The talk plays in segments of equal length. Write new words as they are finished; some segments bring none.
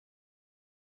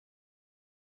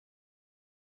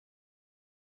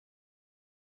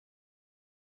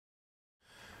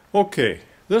Okay,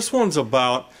 this one's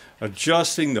about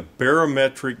adjusting the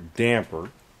barometric damper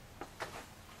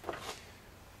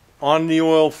on the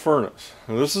oil furnace.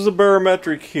 Now, this is a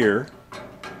barometric here,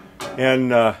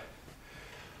 and of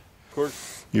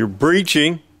course your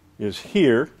breeching is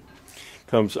here,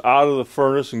 comes out of the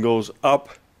furnace and goes up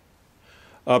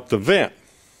the vent.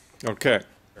 Okay,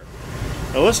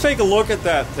 now let's take a look at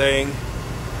that thing.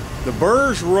 The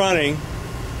burner's running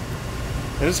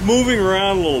and it's moving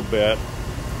around a little bit.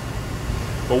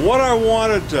 But what I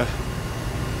wanted to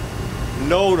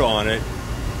note on it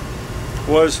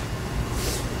was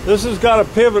this has got a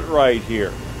pivot right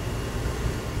here.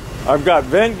 I've got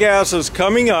vent gases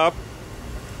coming up,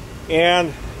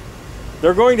 and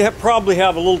they're going to probably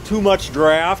have a little too much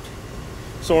draft.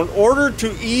 So in order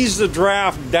to ease the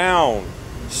draft down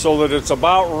so that it's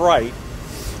about right,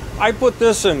 I put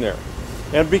this in there.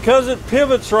 And because it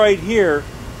pivots right here,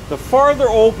 the farther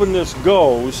open this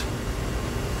goes,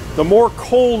 the more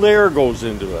cold air goes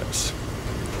into this.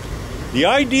 The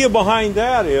idea behind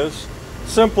that is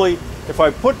simply, if I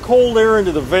put cold air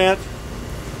into the vent,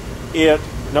 it,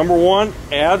 number one,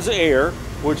 adds air,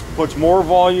 which puts more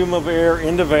volume of air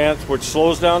into vents, which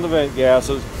slows down the vent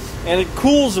gases, and it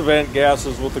cools the vent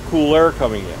gases with the cool air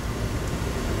coming in.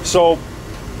 So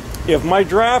if my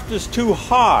draft is too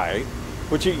high,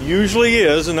 which it usually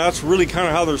is, and that's really kind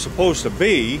of how they're supposed to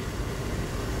be,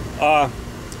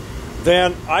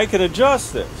 then I can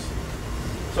adjust this.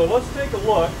 So let's take a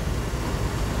look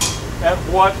at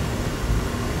what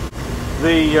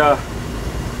the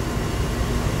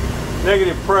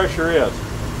negative pressure is.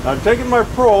 I'm taking my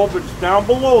probe, it's down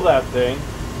below that thing,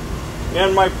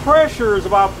 and my pressure is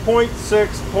about 0.6,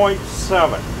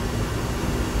 0.7.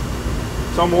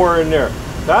 Somewhere in there.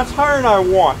 That's higher than I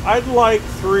want. I'd like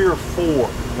 3 or 4.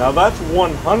 Now that's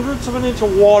 1/100th of an inch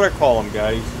of water column,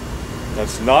 guys.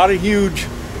 That's not a huge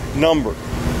number.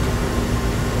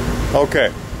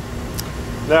 Okay.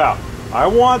 Now, I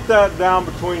want that down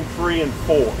between 3 and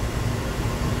 4.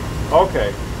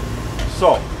 Okay.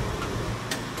 So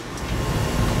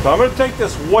I'm going to take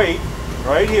this weight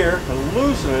right here and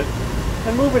loosen it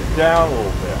and move it down a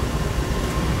little bit.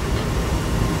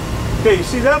 Okay, you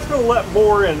see that's going to let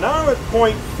more in. Now I'm at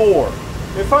 0.4.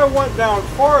 If I went down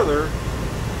farther,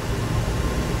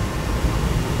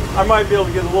 I might be able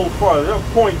to get a little farther.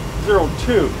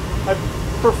 0.02. I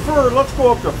prefer, let's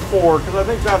go up to 4, because I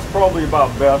think that's probably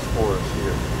about best for us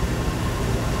here.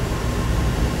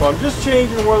 So I'm just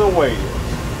changing where the weight is.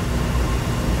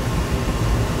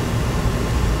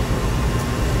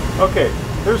 Okay,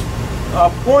 there's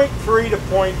 0.3 to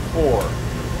 0.4.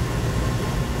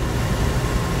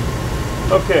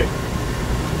 Okay,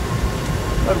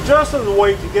 I've adjusted the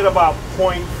weight to get about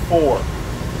 0.4.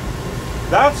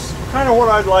 That's kind of what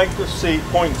I'd like to see,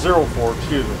 0.04,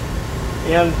 excuse me,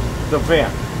 in the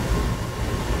vent.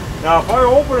 Now if I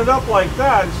open it up like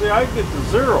that, see, I get to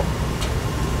 0.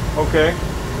 Okay,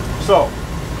 so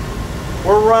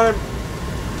we're running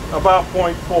about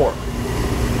 0.4.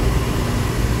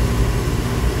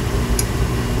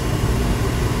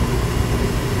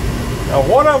 Now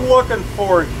what I'm looking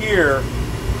for here,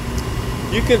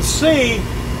 you can see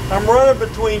I'm running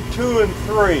between 2 and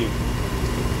 3.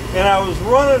 And I was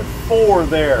running 4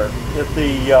 there at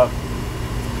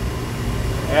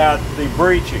the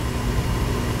breeching.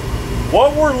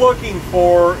 What we're looking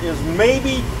for is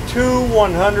maybe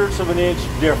 2/100ths of an inch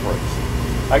difference.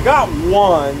 I got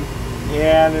 1,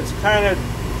 and it's kind of,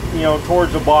 you know,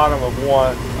 towards the bottom of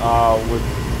 1 with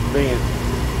being.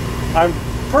 I'm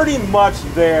pretty much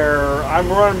there. I'm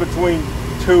running between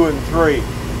 2 and 3.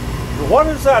 What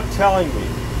is that telling me?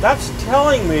 That's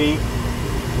telling me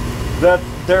that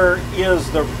there is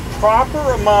the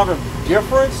proper amount of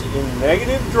difference in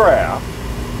negative draft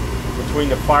between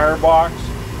the firebox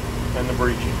and the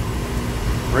breeching.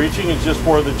 Breeching is just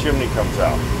where the chimney comes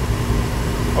out.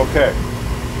 Okay.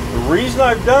 The reason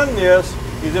I've done this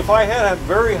is if I had a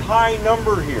very high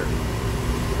number here,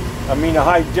 I mean a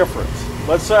high difference.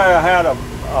 Let's say I had a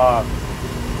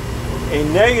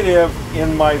negative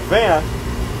in my vent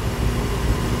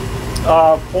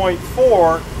of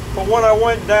 0.4, but when I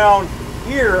went down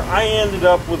here, I ended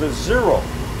up with a 0.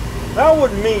 That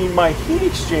would mean my heat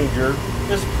exchanger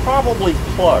is probably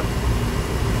plugged,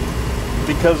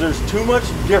 because there's too much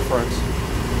difference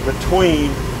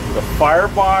between the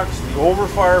firebox, the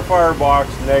overfire firebox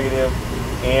negative,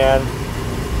 and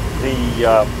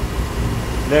the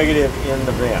negative in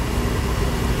the vent.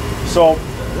 So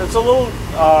it's a little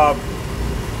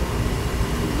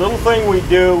thing we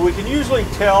do. We can usually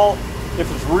tell if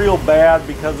it's real bad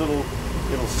because it'll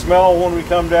smell when we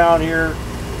come down here,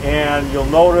 and you'll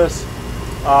notice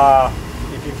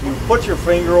if you put your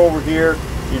finger over here,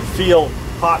 you'd feel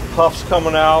hot puffs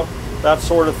coming out, that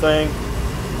sort of thing.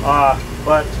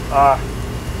 But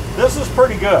this is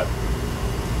pretty good.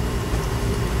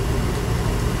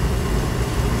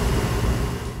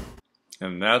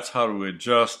 And that's how to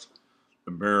adjust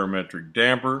the barometric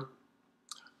damper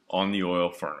on the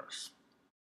oil furnace.